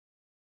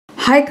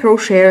Hi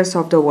crocheters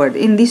of the world,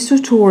 in this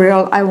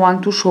tutorial I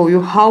want to show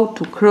you how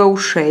to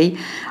crochet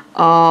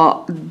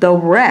the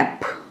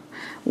wrap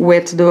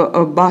with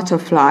the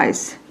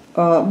butterflies,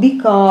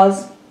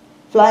 because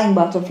flying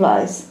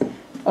butterflies,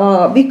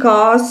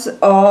 because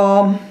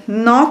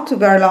not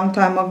very long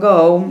time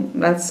ago,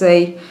 let's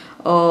say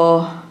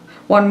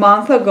 1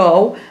 month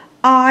ago,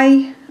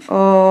 I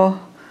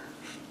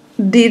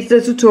did the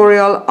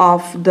tutorial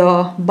of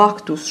the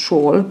bucktooth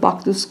shawl,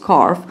 bucktooth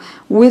scarf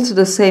with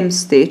the same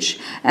stitch,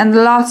 and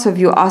lots of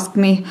you asked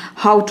me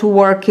how to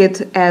work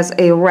it as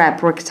a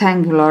wrap,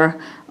 rectangular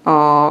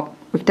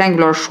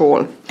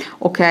shawl.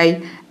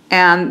 Okay,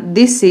 and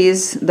this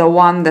is the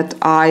one that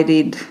I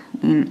did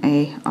in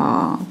a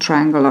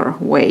triangular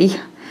way.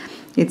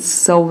 It's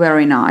so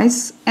very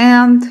nice,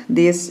 and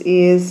this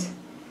is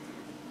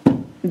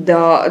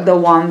the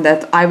one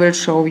that I will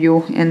show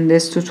you in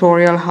this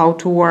tutorial how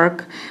to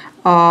work.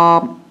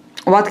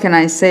 What can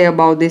I say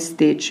about this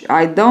stitch?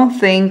 I don't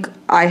think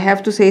I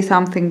have to say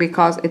something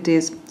because it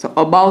is so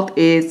about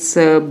its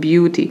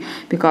beauty,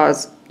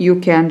 because you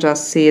can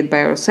just see it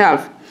by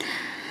yourself.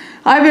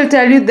 I will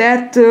tell you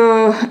that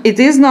it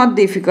is not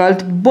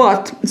difficult,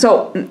 but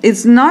so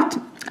it's not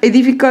a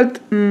difficult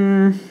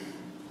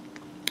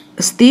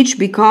stitch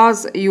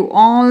because you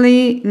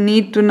only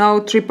need to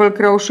know triple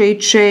crochet,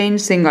 chain,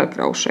 single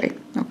crochet.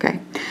 Okay,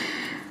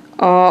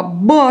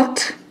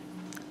 but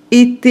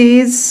it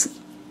is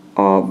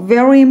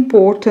very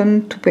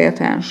important to pay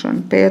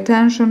attention. Pay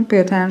attention, pay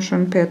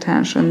attention, pay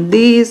attention.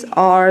 These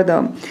are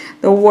the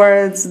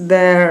words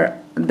there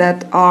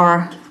that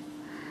are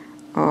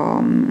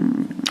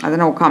I don't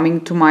know,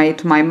 coming to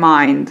my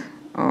mind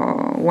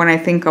when I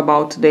think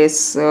about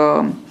this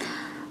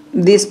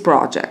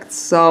project.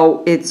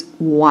 So it's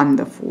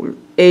wonderful,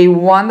 a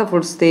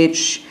wonderful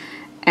stitch,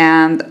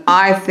 and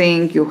I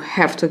think you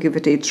have to give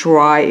it a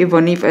try,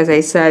 even if, as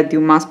I said,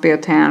 you must pay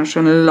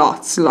attention,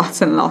 lots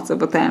and lots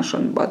of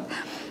attention, but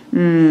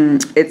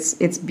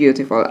it's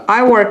beautiful.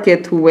 I work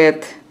it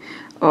with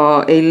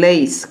a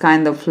lace,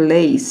 kind of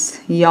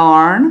lace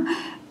yarn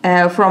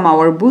from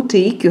our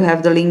boutique. You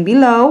have the link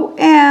below,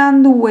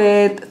 and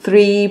with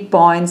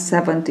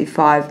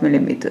 3.75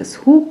 millimeters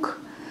hook.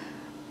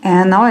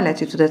 And now I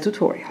let you to the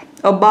tutorial.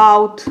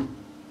 About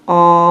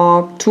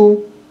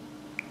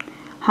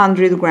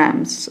 200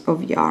 grams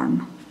of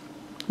yarn,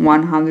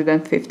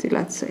 150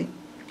 let's say.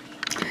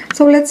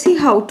 So let's see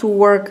how to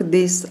work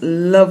this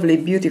lovely,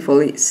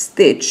 beautiful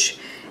stitch.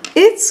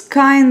 It's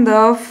kind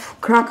of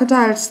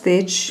crocodile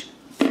stitch.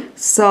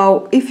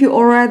 So if you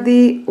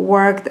already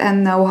worked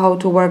and know how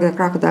to work the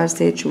crocodile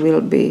stitch,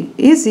 will be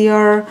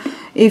easier.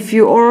 If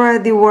you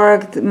already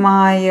worked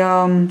my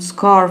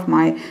scarf,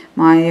 my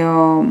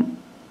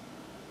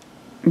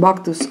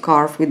bucktooth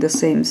scarf with the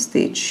same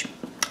stitch,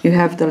 you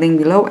have the link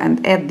below,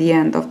 and at the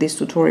end of this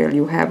tutorial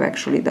you have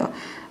actually the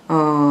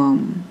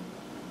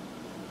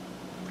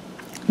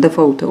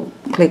photo,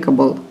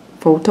 clickable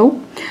photo.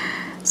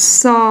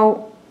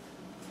 So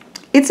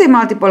it's a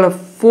multiple of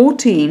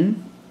 14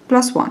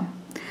 plus 1.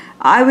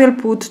 I will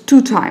put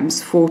 2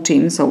 times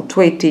 14, so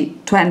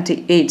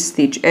 28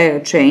 stitch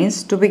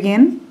chains to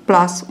begin,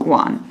 plus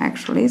 1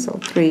 actually, so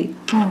 3,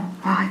 4,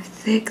 5,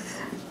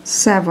 6,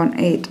 7,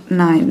 8,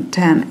 9,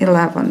 10,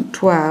 11,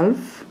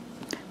 12,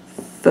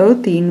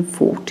 13,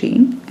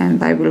 14,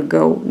 and I will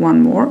go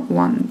one more,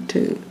 1,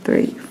 2,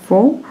 3,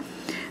 4,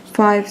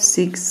 5,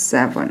 6,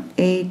 7,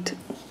 8,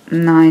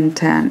 9,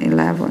 10,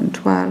 11,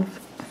 12,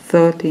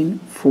 13,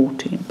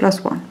 14,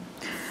 plus 1.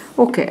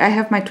 Okay, I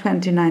have my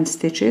 29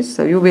 stitches,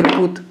 so you will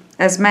put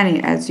as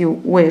many as you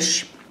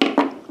wish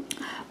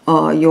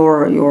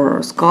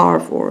your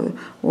scarf or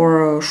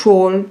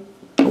shawl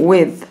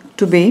width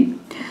to be.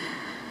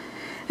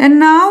 And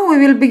now we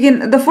will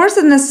begin. The first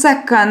and the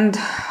second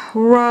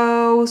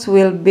rows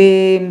will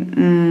be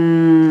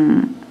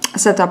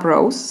setup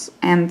rows,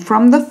 and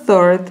from the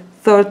third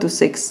to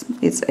 6,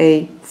 it's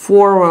a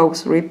 4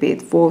 rows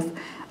repeat. So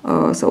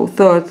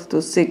third to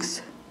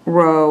 6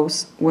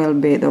 rows will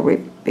be the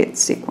repeat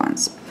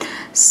sequence.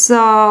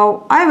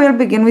 So I will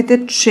begin with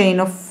a chain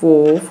of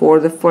 4 for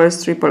the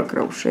first triple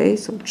crochet.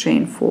 So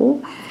chain 4,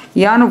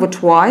 yarn over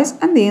twice,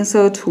 and the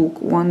insert hook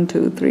 1,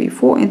 2, 3,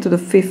 4 into the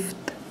 5th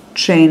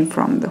chain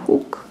from the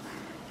hook,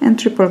 and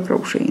triple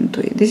crochet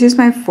into it. This is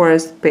my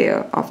first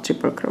pair of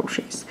triple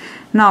crochets.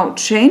 Now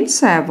chain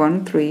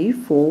 7, 3,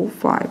 4,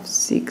 5,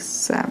 6,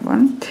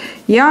 7,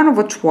 yarn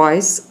over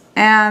twice,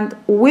 and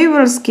we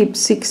will skip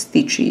 6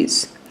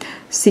 stitches,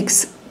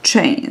 6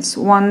 chains,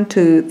 1,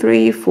 2,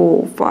 3,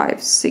 4,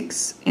 5,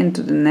 6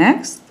 into the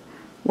next.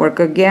 Work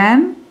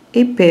again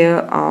a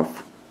pair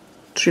of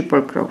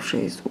triple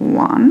crochets.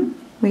 1,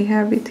 we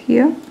have it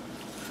here,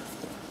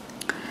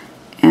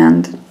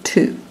 and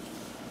 2.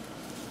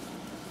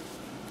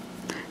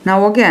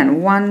 Now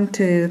again 1,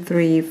 2,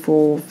 3,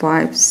 4,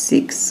 5,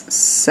 6,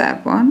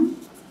 7,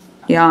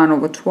 yarn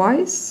over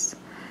twice,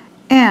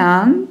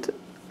 and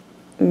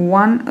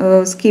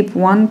skip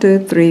 1, 2,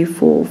 3,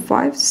 4,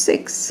 5,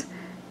 6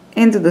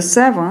 into the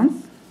 7th.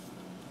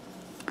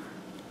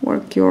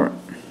 Work your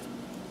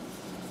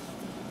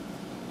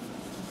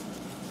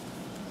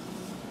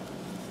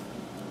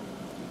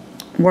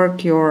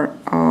work your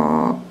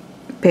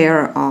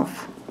pair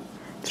of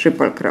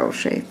triple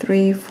crochet.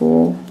 3,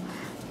 4,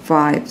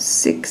 5,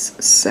 6,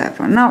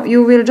 7. Now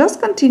you will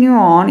just continue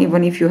on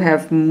even if you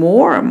have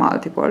more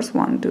multiples.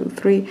 1, 2,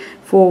 3,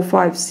 4,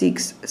 5,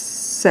 6,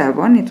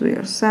 7. It will be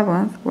your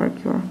 7th.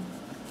 Work your.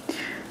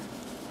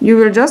 You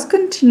will just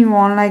continue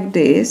on like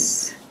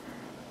this,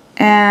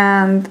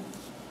 and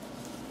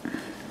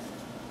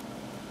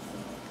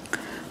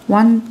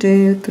 1,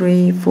 2,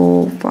 3,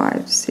 4,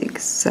 5,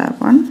 6,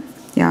 7.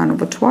 Yarn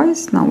over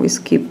twice. Now we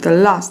skip the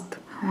last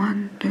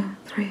 1, 2,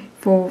 3,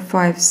 4,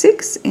 5,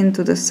 6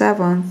 into the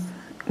 7th,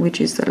 which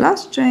is the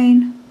last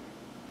chain.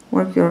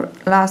 Work your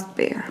last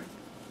pair.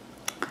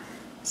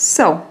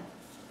 So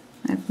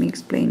let me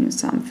explain you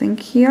something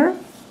here.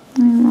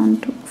 I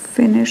want to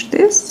finish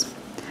this.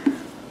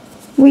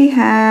 We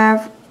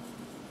have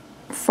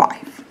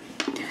 5.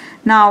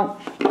 Now,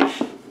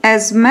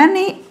 as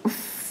many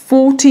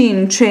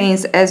 14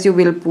 chains as you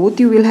will put,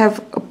 you will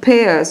have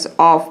pairs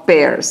of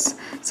pairs.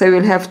 So you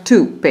will have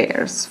 2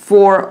 pairs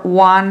for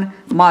one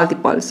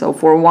multiple, so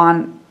for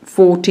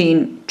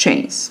 14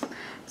 chains.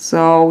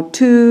 So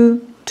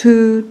 2,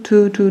 2,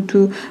 2, 2,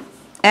 2,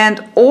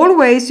 and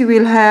always you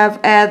will have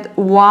add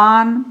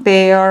 1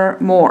 pair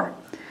more.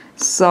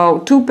 So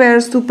 2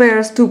 pairs, 2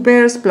 pairs, 2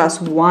 pairs plus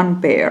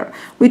 1 pair,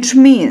 which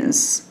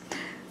means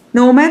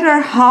no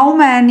matter how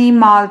many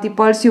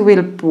multiples you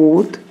will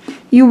put,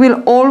 you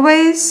will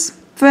always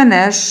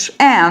finish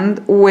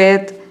end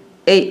with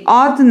a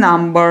odd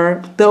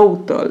number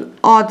total,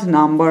 odd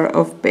number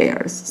of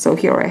pairs. So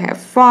here I have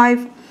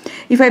 5.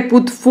 If I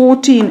put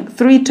 14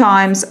 3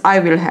 times, I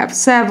will have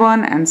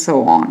 7, and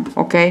so on.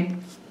 Okay,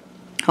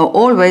 so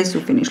always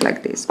you finish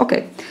like this.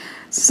 Okay,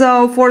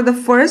 so for the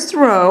first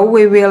row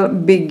we will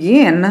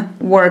begin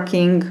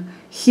working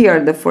here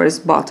the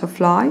first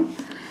butterfly,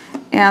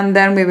 and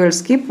then we will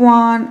skip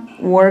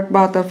 1, work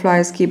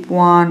butterfly, skip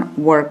 1,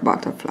 work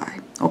butterfly.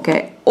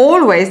 Okay,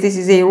 always this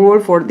is a rule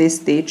for this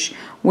stitch.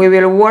 We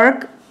will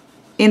work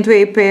into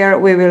a pair,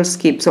 we will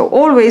skip. So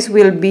always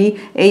will be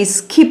a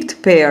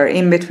skipped pair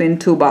in between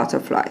 2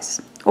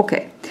 butterflies.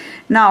 Okay,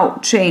 now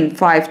chain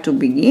 5 to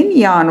begin,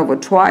 yarn over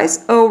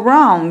twice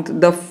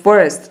around the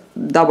first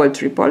double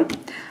triple.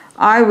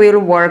 I will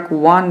work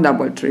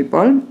 1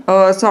 triple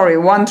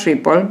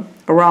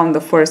around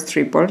the first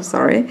triple,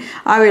 sorry.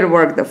 I will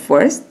work the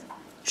first,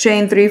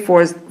 chain 3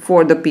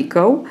 for the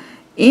picot,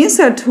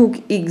 insert hook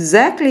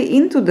exactly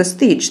into the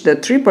stitch, the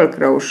triple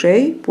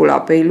crochet, pull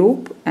up a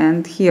loop,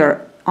 and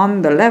here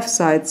on the left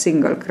side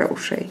single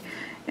crochet,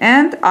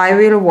 and I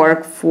will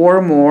work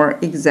 4 more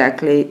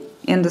exactly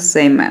in the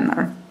same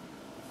manner.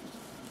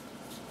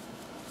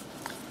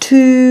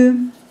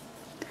 2,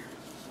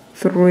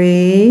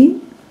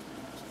 3,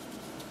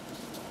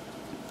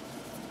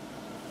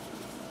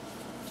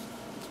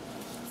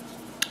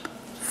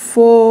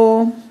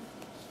 4,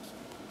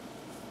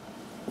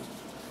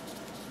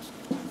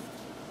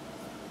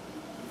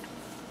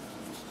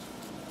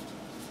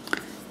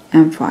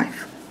 and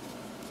 5.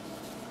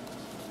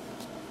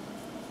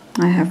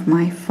 I have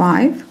my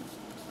 5.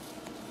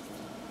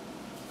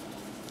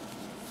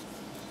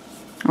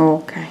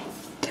 Okay,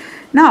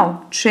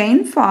 now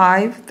chain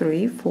 5,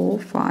 3, 4,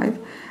 5.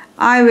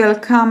 I will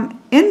come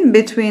in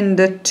between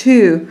the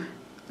 2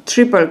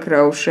 triple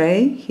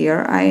crochet.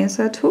 Here I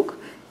insert hook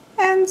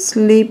and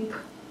slip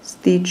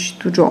stitch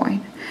to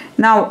join.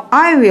 Now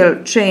I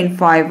will chain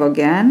 5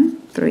 again,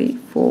 3,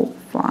 4,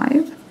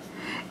 5,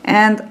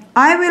 and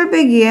I will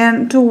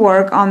begin to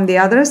work on the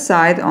other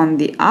side, on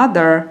the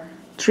other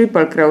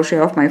triple crochet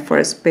of my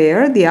first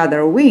pair, the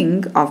other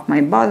wing of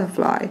my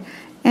butterfly,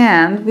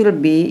 and will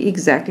be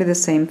exactly the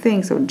same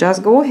thing. So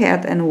just go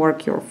ahead and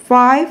work your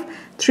 5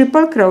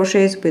 triple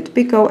crochets with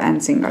picot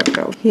and single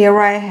crochet. Here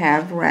I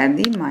have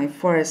ready my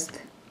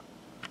first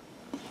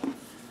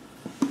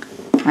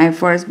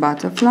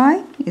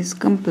butterfly is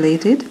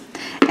completed,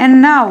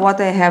 and now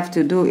what I have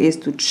to do is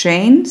to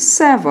chain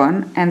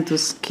 7 and to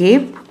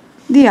skip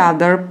the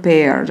other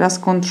pair.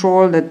 Just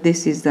control that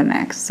this is the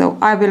next. So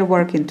I will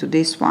work into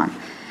this one.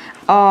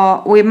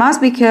 We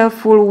must be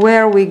careful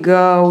where we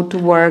go to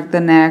work the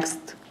next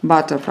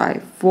butterfly.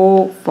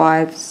 4,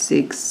 5,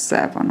 6,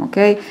 7.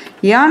 Okay,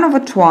 yarn over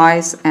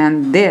twice,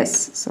 and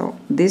this. So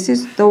this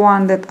is the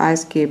one that I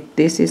skip,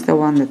 this is the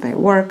one that I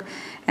work,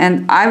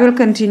 and I will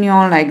continue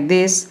on like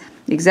this.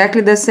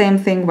 Exactly the same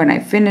thing when I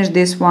finish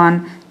this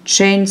one.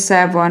 Chain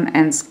 7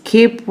 and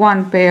skip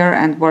 1 pair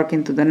and work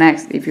into the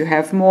next. If you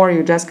have more,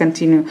 you just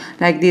continue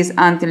like this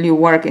until you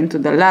work into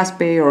the last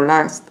pair or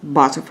last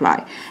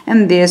butterfly,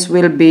 and this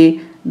will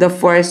be the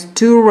first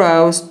 2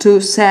 rows,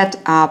 2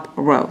 set up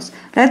rows.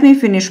 Let me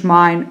finish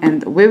mine,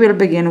 and we will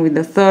begin with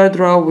the 3rd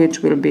row,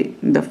 which will be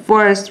the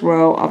first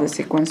row of the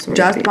sequence.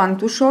 Just want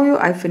to show you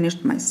I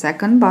finished my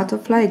 2nd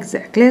butterfly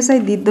exactly as I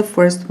did the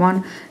first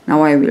one.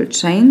 Now I will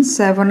chain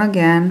 7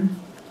 again,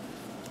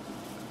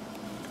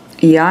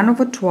 yarn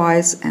over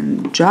twice,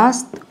 and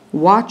just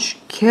watch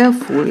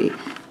carefully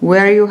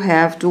where you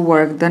have to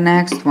work the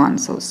next one.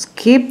 So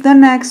skip the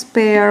next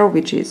pair,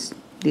 which is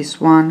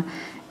this one,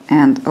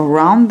 and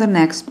around the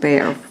next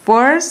pair.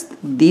 First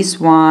this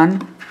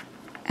one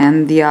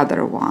and the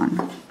other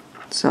one.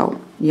 So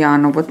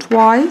yarn over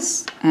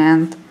twice,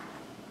 and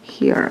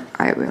here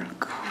I will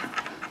go.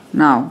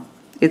 Now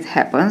it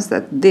happens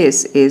that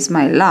this is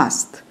my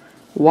last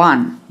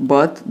one,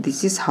 but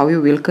this is how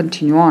you will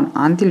continue on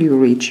until you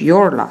reach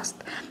your last,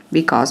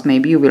 because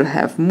maybe you will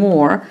have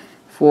more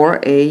for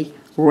a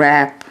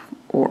wrap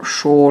or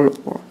shawl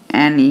or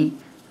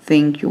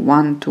anything you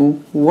want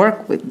to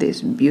work with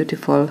this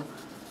beautiful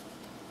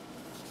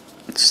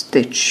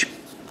stitch.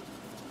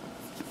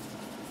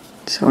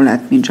 So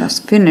let me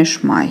just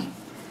finish my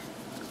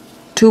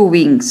 2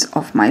 wings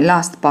of my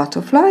last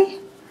butterfly,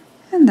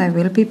 and I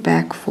will be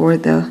back for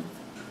the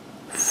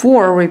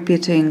 4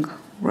 repeating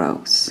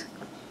rows.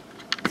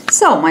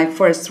 So my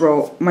first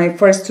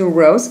 2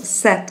 rows,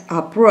 set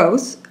up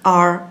rows,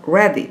 are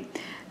ready.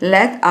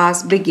 Let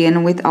us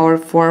begin with our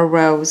 4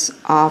 rows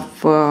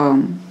of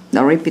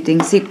the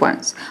repeating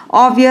sequence.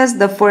 Obvious,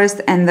 the first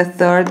and the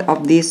third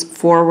of these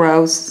 4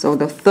 rows, so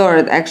the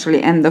third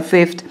actually and the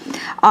fifth,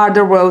 are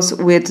the rows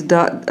with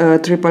the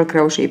triple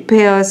crochet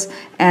pairs,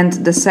 and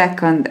the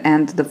second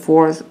and the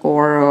fourth,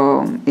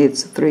 or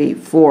it's 3,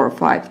 4,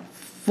 5,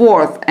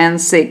 fourth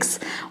and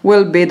sixth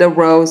will be the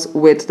rows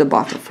with the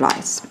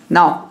butterflies.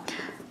 Now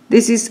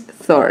this is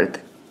third.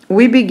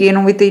 We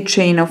begin with a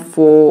chain of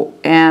 4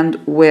 and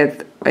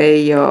with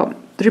a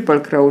triple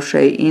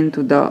crochet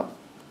into the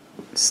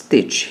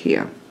stitch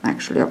here,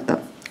 actually of the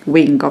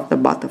wing of the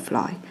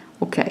butterfly.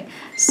 Okay,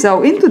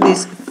 so into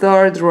this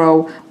third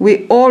row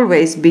we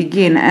always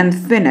begin and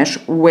finish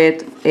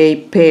with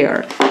a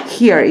pair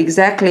here,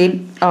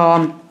 exactly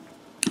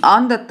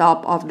on the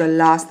top of the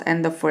last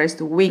and the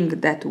first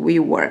wing that we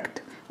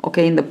worked,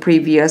 okay, in the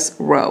previous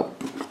row,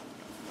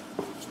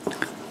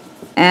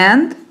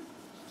 and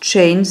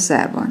chain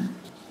 7,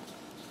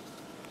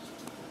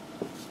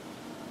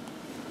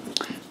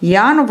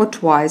 yarn over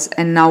twice,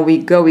 and now we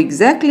go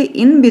exactly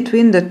in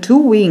between the 2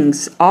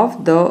 wings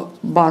of the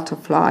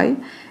butterfly,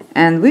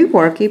 and we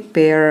work a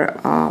pair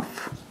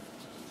of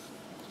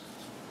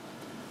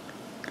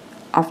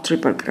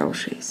triple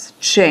crochets,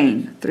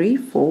 chain 3,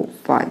 4,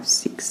 5,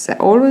 6,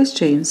 7, always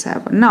chain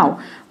 7. Now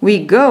we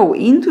go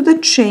into the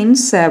chain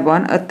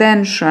 7,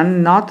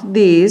 attention, not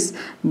this,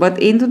 but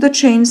into the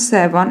chain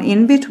 7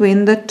 in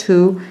between the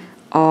 2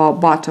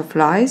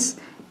 butterflies,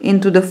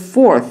 into the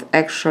fourth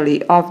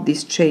actually of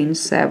this chain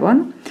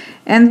 7,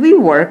 and we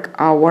work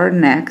our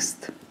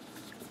next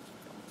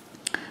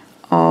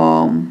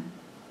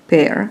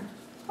pair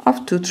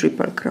of 2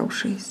 triple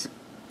crochets.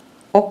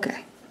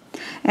 Okay,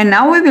 and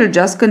now we will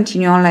just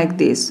continue on like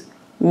this,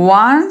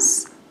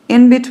 once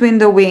in between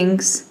the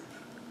wings,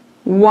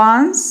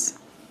 once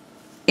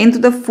into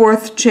the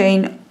fourth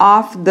chain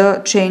of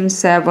the chain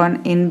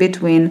 7 in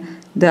between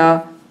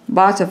the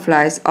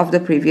butterflies of the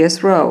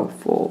previous row,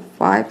 4,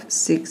 5,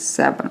 6,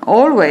 7,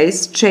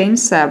 always chain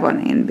 7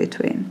 in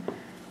between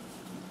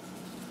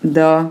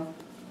the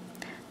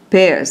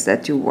pairs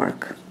that you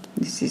work.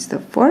 This is the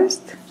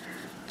first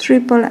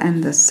triple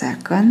and the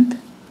second.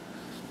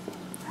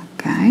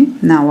 Okay,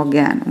 now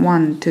again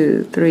 1,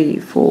 2, 3,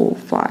 4,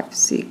 5,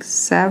 6,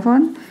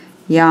 7,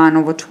 yarn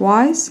over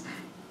twice,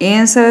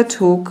 insert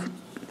hook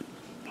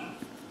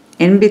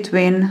in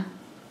between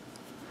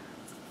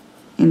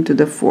into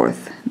the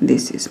fourth.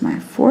 This is my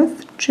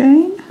fourth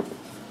chain,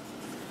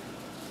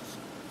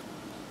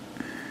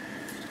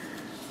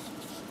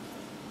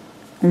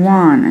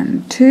 one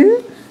and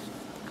two,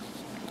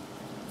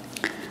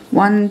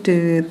 1,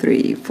 2,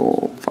 3,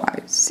 4,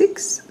 5,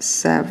 6,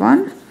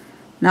 7.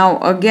 Now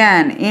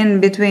again in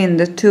between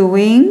the 2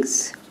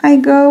 wings I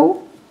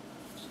go,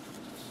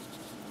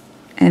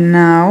 and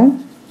now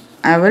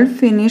I will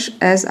finish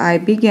as I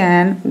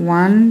began,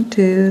 1,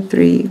 2,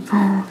 3,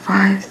 4,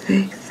 5,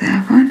 6,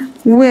 7,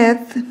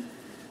 with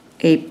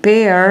a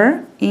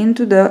pair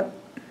into the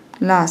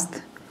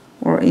last,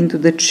 or into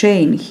the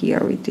chain,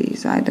 here it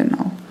is, I don't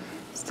know,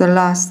 it's the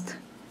last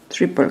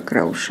triple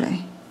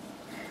crochet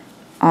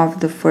of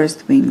the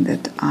first wing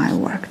that I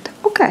worked.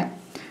 Okay,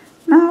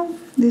 now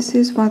this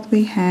is what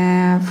we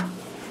have,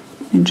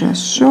 and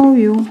just show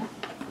you.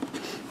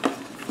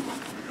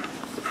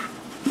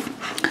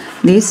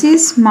 This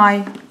is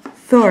my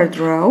third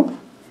row,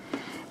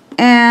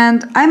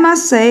 and I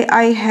must say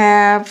I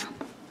have,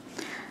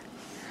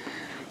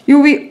 you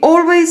will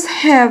always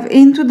have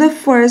into the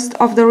first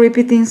of the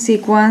repeating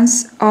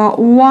sequence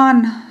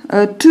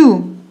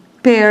 2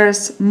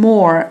 pairs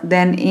more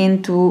than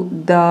into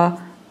the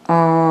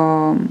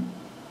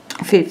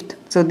fifth.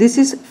 So this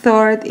is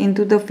third,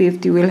 into the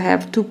fifth you will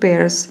have 2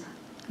 pairs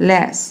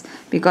less,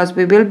 because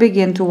we will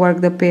begin to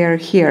work the pair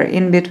here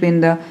in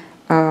between the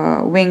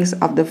wings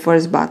of the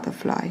first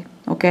butterfly,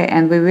 okay,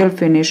 and we will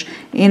finish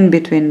in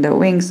between the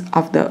wings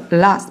of the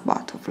last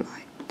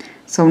butterfly,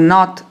 so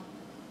not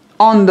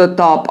on the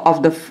top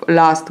of the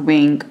last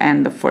wing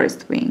and the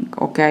first wing,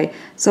 okay.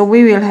 So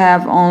we will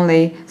have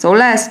only, so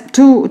less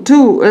 2,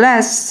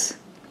 less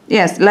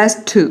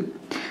 2.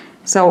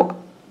 So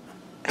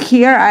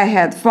here I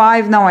had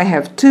 5, now I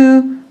have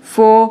 2,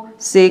 4,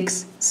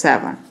 6,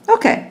 7.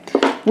 Okay,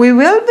 we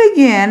will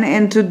begin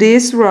into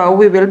this row,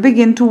 we will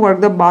begin to work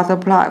the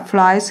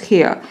butterflies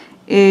here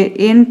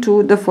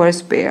into the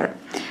first pair.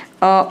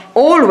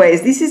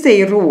 Always, this is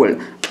a rule,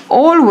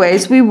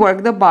 always we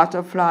work the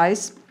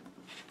butterflies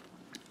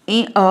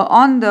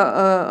around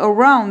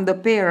the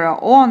pair,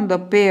 on the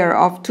pair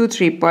of 2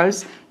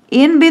 triples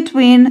in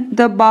between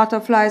the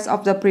butterflies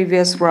of the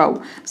previous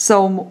row.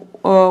 So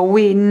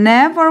we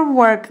never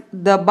work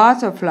the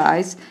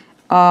butterflies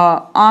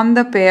on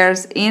the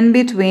pairs in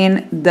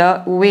between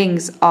the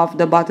wings of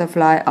the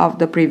butterfly of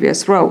the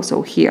previous row,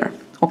 so here,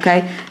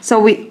 okay? So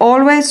we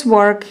always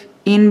work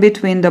in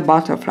between the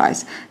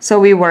butterflies. So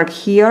we work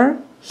here,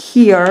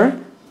 here,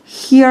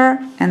 here,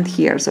 and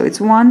here. So it's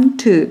 1,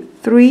 2,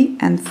 3,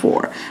 and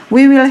 4.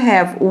 We will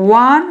have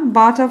 1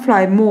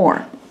 butterfly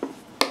more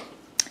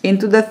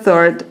into the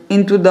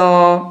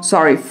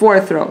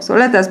fourth row. So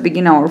let us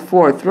begin our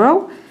fourth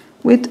row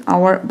with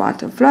our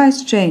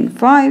butterflies, chain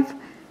 5,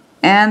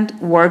 and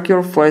work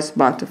your first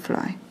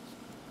butterfly.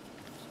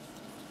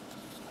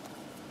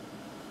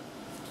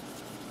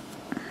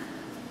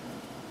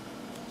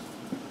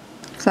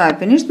 So I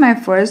finished my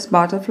first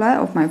butterfly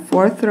of my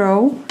fourth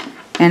row,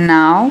 and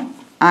now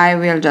I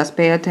will just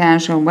pay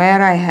attention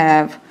where I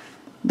have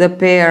the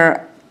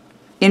pair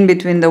in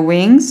between the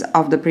wings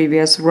of the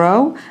previous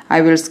row.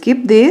 I will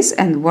skip this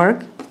and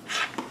work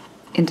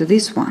into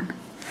this one.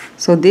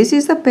 So this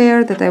is the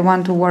pair that I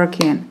want to work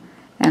in,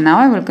 and now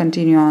I will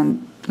continue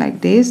on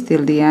like this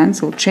till the end.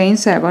 So chain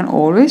 7,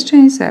 always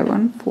chain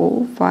 7,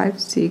 4, 5,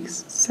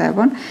 6,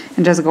 7,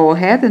 and just go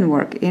ahead and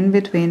work in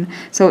between.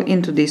 So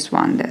into this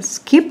one, let's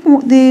skip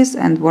this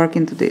and work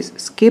into this,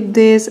 skip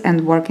this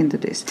and work into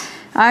this.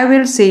 I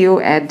will see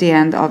you at the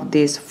end of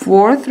this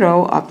fourth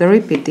row of the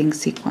repeating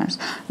sequence.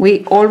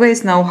 We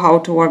always know how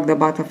to work the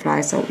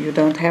butterfly, so you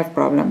don't have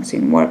problems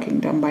in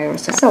working them by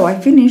yourself. So I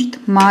finished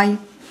my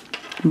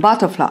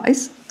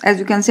butterflies. As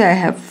you can see, I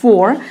have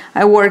 4.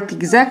 I worked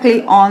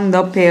exactly on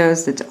the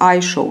pairs that I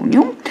shown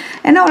you.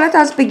 And now let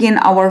us begin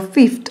our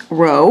 5th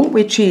row,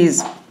 which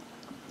is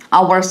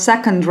our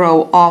second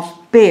row of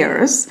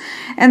pairs.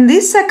 And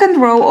this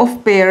second row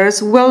of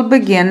pairs will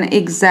begin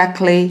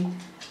exactly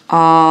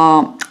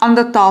on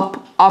the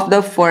top of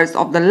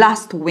the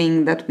last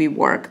wing that we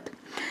worked.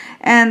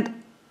 And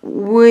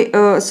we,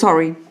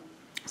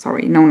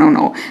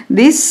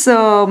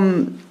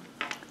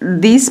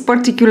 this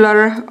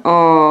particular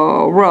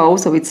row,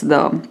 so it's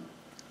the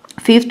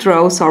 5th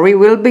row,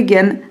 will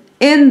begin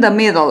in the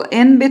middle,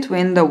 in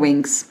between the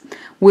wings.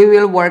 We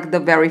will work the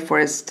very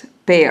first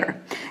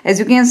pair. As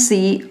you can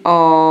see,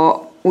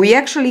 we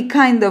actually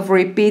kind of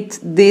repeat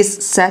this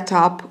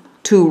setup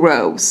 2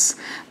 rows,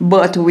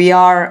 but we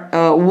are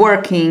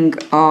working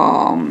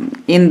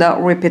in the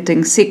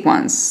repeating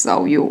sequence,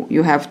 so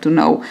you have to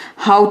know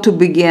how to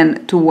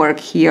begin to work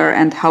here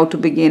and how to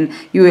begin,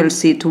 you will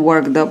see, to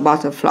work the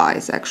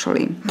butterflies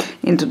actually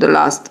into the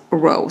last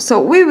row.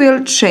 So we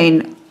will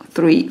chain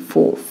 3,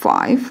 4,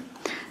 5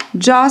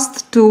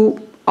 just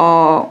to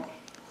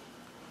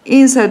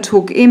insert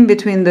hook in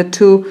between the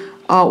 2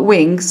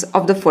 wings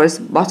of the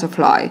first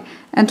butterfly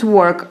and to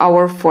work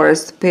our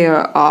first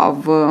pair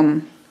of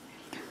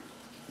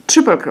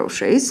triple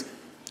crochets.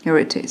 Here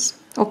it is.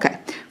 Okay,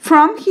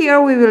 from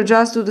here we will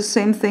just do the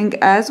same thing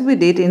as we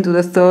did into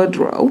the 3rd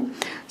row.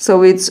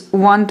 So it's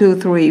 1, 2,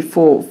 3,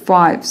 4,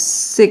 5,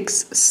 6,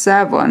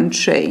 7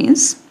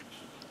 chains,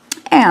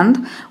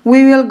 and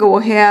we will go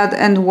ahead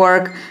and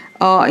work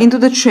into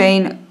the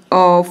chain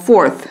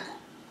 4th,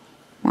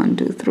 1,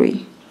 2,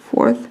 3,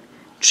 4th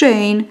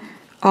chain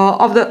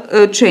of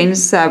the chain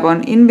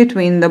 7 in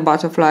between the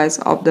butterflies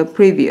of the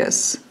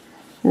previous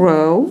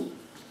row.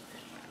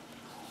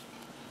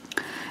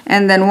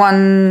 And then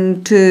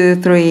 1, 2,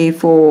 3,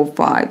 4,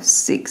 5,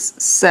 6,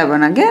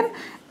 7 again,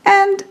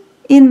 and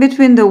in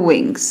between the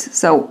wings.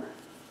 So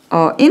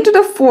into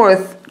the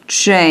 4th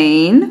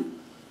chain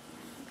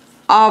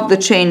of the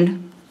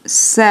chain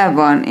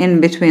 7 in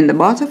between the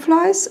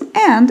butterflies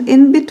and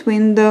in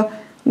between the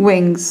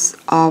wings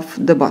of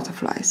the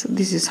butterflies. So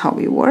this is how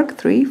we work: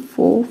 3,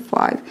 4,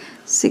 5,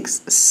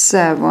 6,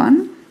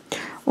 7.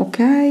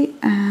 Okay,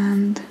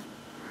 and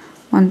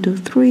 1, 2,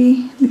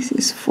 3. This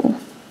is 4.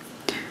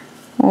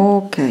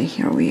 Okay,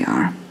 here we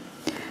are.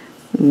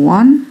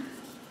 1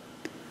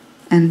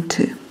 and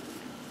 2.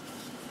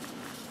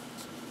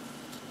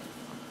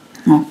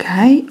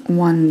 Okay,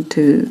 1,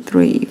 2,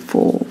 3,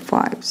 4,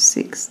 5,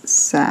 6,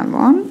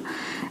 7,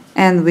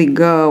 and we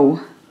go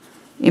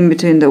in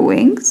between the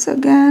wings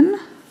again.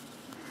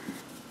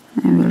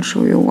 I will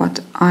show you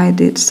what I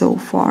did so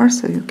far,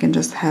 so you can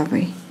just have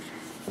a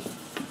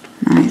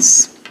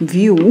nice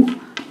view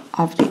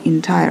of the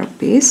entire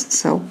piece.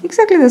 So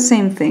exactly the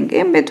same thing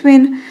in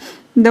between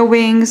the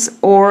wings,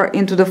 or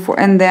into the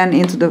and then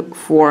into the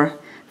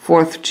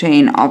fourth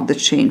chain of the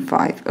chain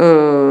 7.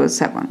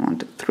 1,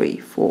 2, 3,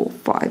 4,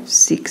 5,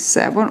 6,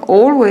 7.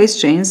 Always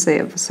chain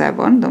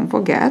 7. Don't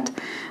forget.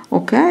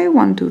 Okay,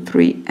 1, 2,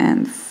 3,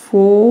 and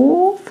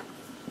 4th.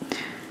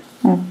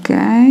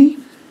 Okay,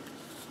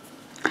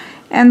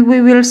 and we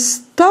will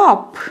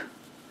stop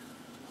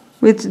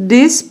with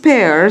these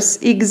pairs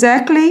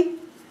exactly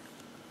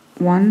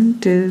 1,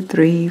 2,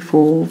 3,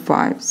 4,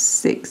 5,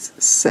 6,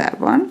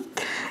 7,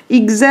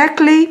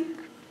 exactly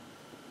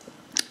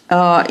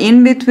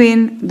in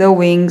between the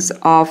wings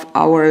of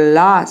our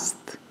last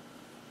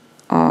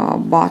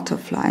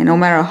butterfly, no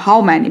matter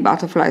how many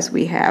butterflies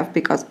we have,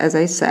 because as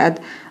I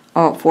said,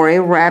 for a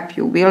wrap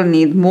you will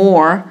need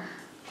more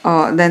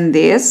than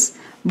this,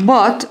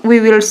 but we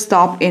will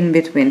stop in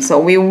between. So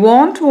we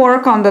won't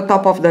work on the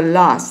top of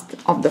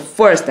the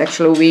first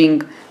actual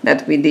wing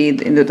that we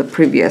did into the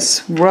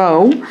previous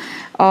row,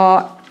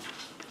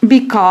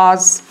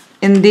 because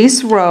in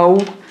this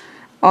row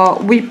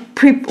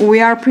we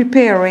are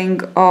preparing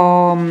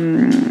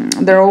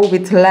the row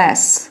with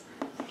less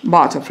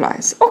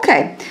butterflies.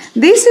 Okay,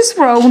 this is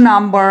row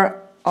number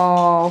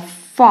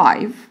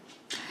 5,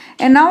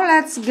 and now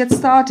let's get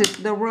started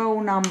the row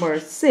number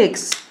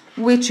 6,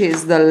 which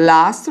is the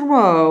last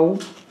row,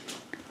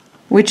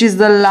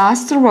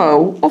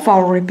 of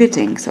our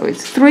repeating. So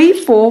it's 3,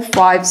 4,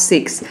 5,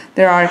 6.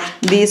 There are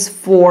these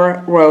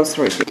 4 rows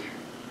repeating.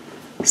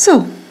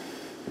 So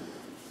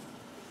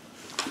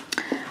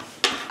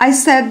I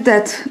said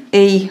that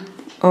a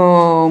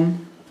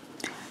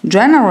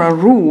general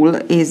rule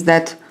is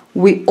that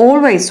we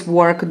always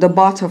work the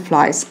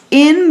butterflies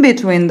in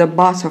between the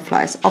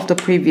butterflies of the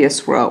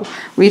previous row,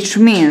 which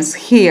means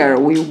here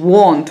we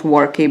won't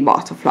work a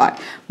butterfly.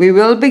 We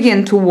will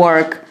begin to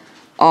work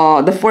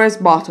the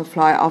first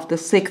butterfly of the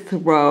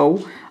 6th row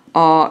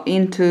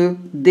into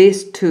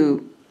these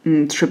 2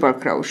 triple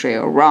crochet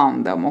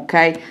around them.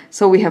 Okay,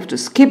 so we have to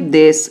skip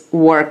this,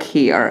 work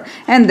here,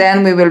 and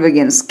then we will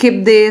begin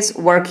skip this,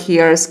 work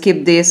here,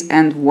 skip this,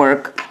 and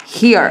work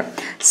here.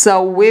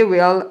 So we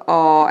will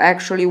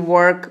actually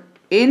work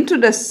into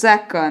the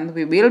second,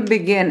 we will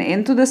begin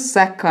into the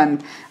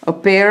second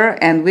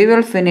pair, and we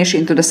will finish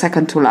into the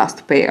second to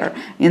last pair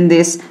in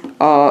this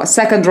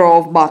second row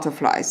of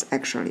butterflies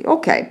actually.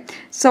 Okay,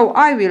 so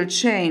I will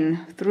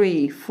chain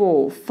 3,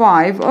 4,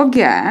 5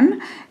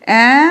 again,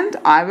 and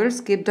I will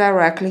skip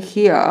directly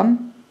here.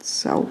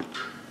 So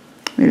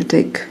we'll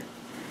take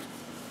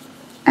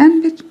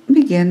and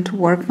begin to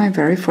work my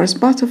very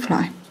first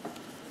butterfly,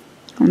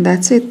 and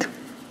that's it.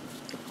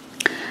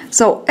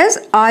 So as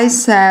I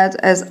said,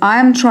 as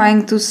I'm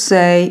trying to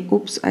say,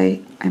 oops, I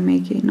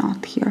make a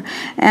knot here,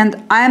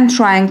 and I'm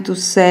trying to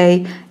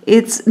say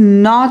it's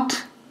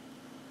not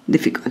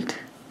difficult.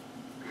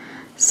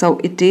 So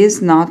it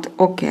is not,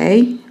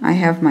 okay, I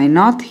have my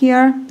knot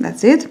here,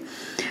 that's it.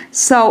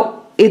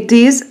 So it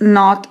is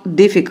not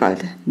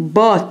difficult,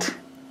 but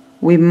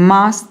we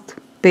must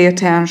pay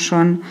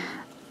attention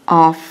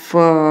of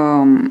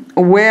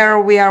where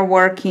we are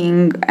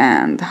working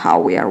and how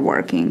we are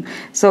working.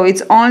 So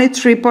it's only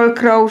triple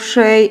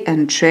crochet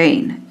and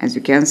chain. As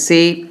you can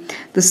see,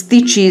 the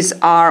stitches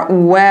are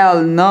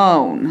well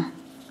known,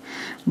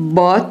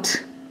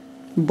 but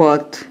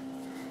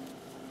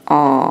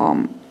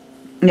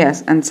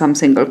yes, and some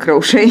single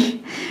crochet,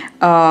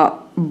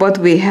 but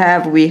we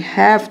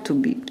have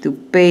to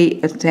pay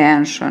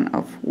attention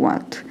of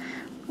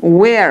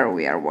where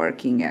we are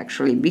working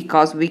actually,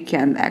 because we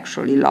can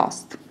actually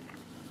lost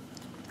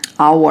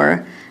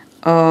our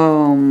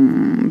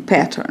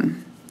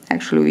pattern.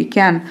 Actually we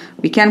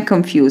can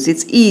confuse.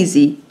 It's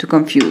easy to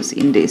confuse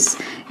in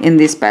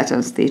this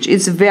pattern stitch.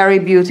 It's very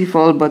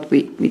beautiful, but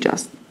we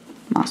just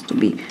must to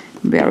be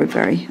very,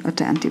 very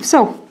attentive.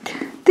 So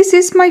this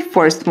is my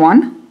first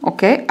one.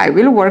 Okay, I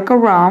will work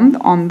around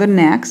on the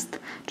next.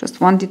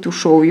 Just wanted to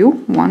show you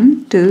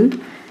 1, 2,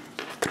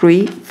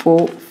 3,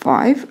 4,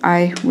 5.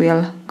 I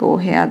will go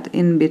ahead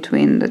in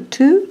between the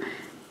 2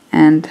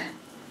 and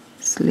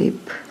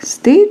slip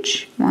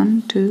stitch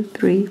 1, 2,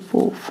 3,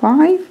 4,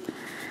 5,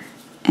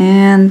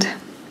 and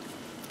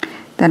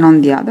then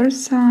on the other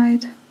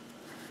side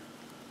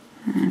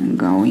I'm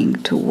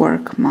going to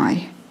work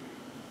my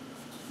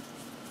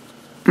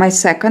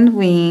second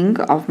wing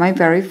of my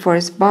very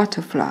first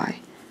butterfly.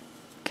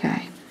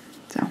 Okay,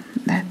 so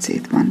that's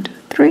it. 1, 2,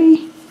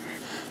 3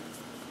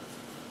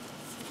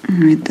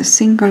 with the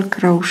single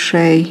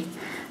crochet.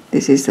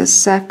 This is the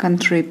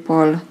second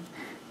triple,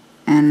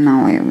 and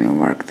now I will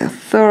work the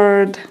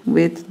third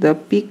with the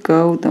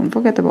picot. Don't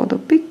forget about the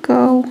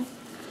picot,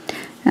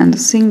 and the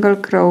single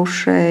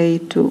crochet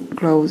to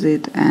close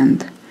it,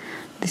 and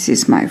this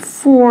is my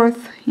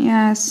fourth.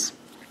 Yes,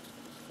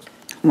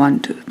 1,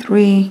 2,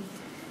 3,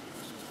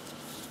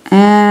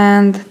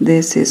 and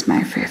this is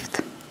my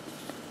fifth.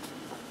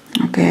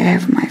 Okay, I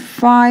have my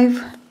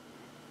 5.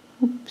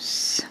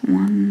 Oops,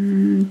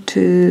 1,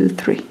 2,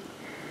 3.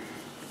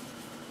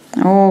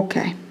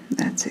 Okay,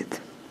 that's it.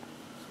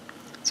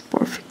 It's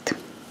perfect.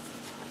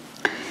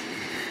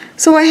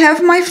 So I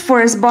have my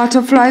first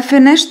butterfly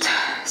finished,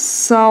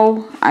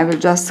 so I will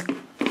just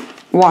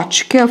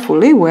watch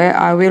carefully where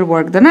I will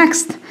work the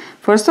next.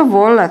 First of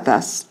all, let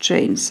us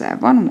chain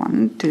 7.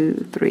 1,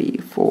 2, 3,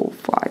 4,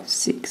 5,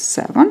 6,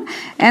 7.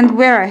 And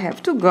where I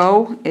have to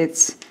go,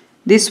 it's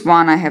this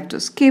one I have to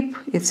skip.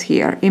 It's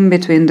here in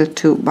between the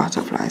 2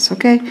 butterflies.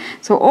 Okay,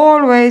 so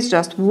always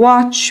just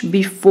watch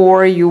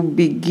before you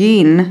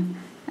begin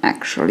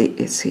actually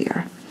is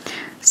here.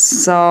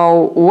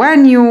 So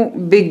when you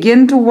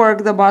begin to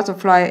work the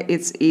butterfly,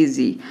 it's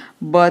easy,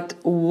 but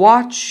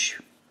watch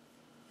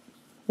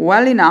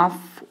well enough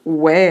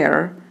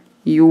where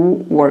you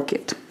work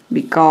it,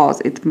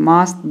 because it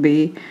must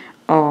be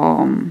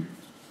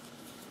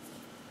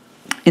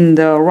in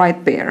the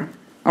right pair,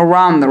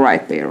 around the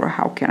right pair, or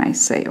how can I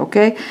say,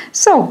 okay?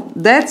 So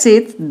that's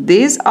it.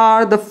 These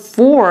are the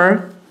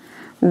 4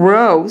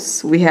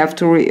 rows we have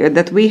to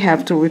that we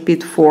have to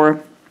repeat for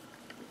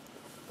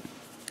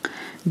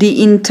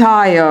the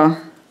entire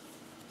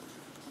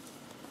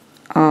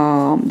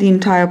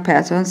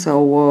pattern.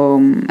 So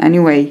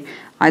anyway,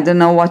 I don't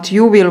know what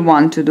you will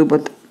want to do,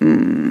 but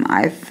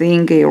I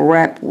think a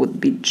wrap would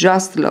be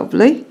just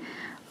lovely.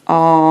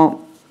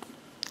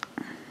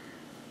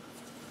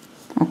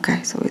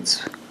 Okay, so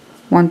it's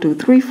 1 2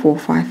 3 4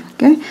 5.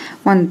 Okay,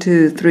 1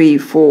 2 3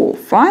 4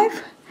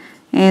 5.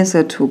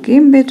 Insert hook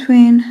in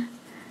between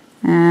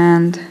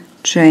and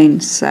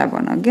chain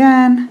 7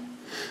 again.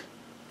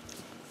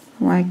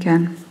 I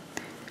can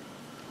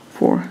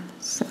 4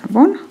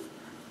 7.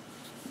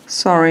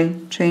 Sorry,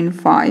 chain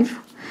 5.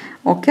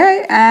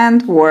 Okay,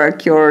 and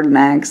work your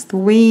next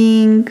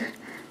wing,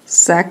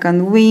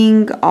 second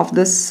wing of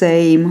the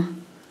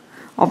same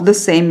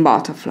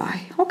butterfly.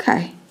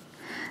 Okay,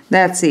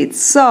 that's it.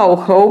 So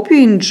hope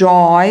you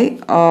enjoy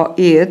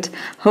it.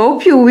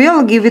 Hope you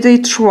will give it a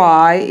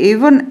try,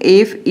 even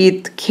if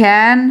it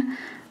can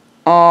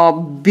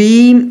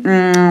be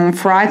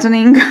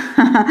frightening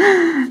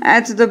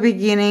at the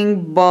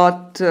beginning,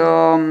 but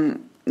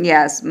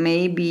yes,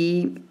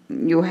 maybe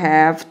you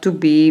have to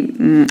be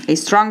a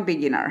strong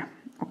beginner,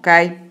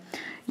 okay,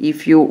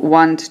 if you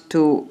want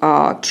to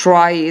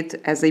try it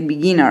as a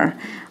beginner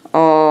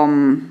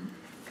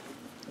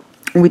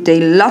with a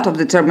lot of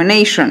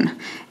determination.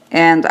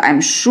 And I'm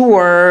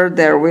sure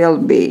there will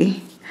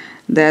be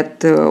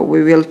that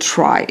we will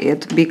try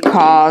it,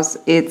 because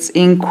it's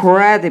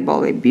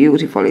incredibly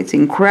beautiful, it's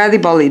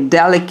incredibly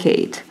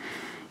delicate,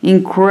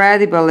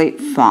 incredibly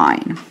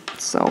fine,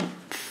 so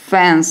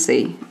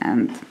fancy,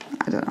 and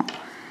I don't know,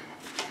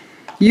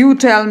 you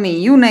tell me,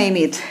 you name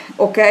it.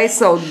 Okay,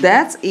 so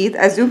that's it.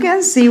 As you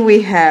can see,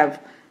 we have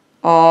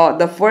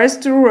the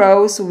first 2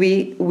 rows,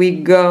 we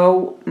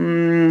go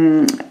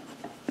a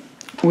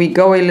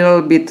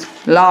little bit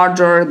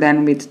larger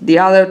than with the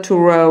other 2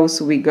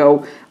 rows, we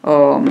go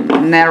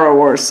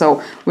narrower,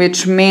 so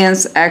which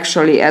means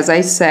actually, as I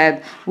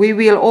said, we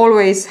will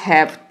always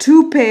have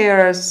 2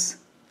 pairs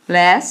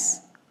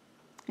less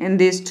in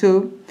these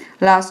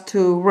last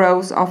 2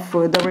 rows of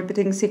the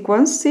repeating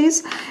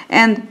sequences,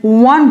 and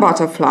 1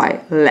 butterfly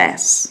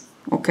less.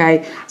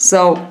 Okay,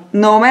 so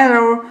no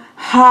matter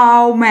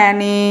how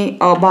many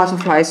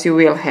butterflies you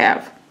will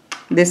have,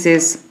 this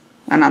is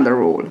another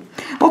rule.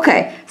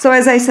 Okay, so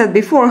as I said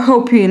before,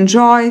 hope you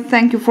enjoy.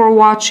 Thank you for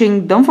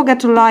watching. Don't forget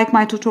to like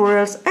my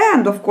tutorials,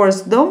 and of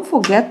course don't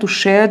forget to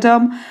share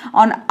them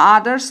on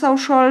other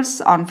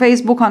socials, on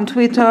Facebook, on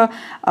Twitter,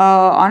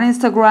 on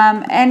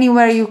Instagram,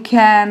 anywhere you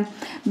can,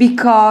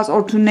 because,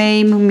 or to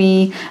name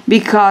me,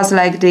 because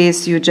like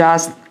this you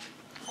just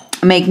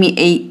make me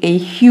a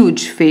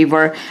huge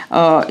favor.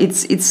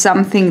 It's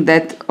something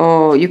that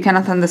you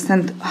cannot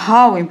understand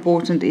how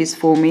important it is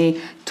for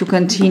me to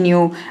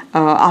continue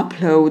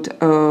upload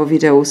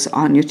videos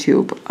on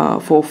YouTube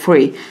for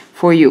free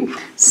for you.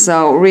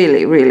 So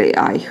really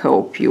I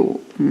hope you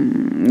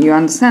you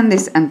understand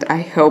this, and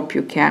I hope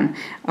you can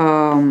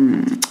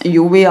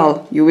you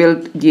will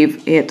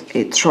give it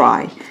a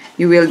try.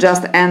 You will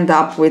just end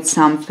up with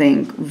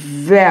something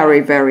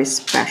very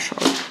special.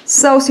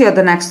 So see you at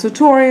the next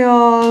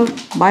tutorial.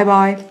 Bye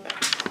bye.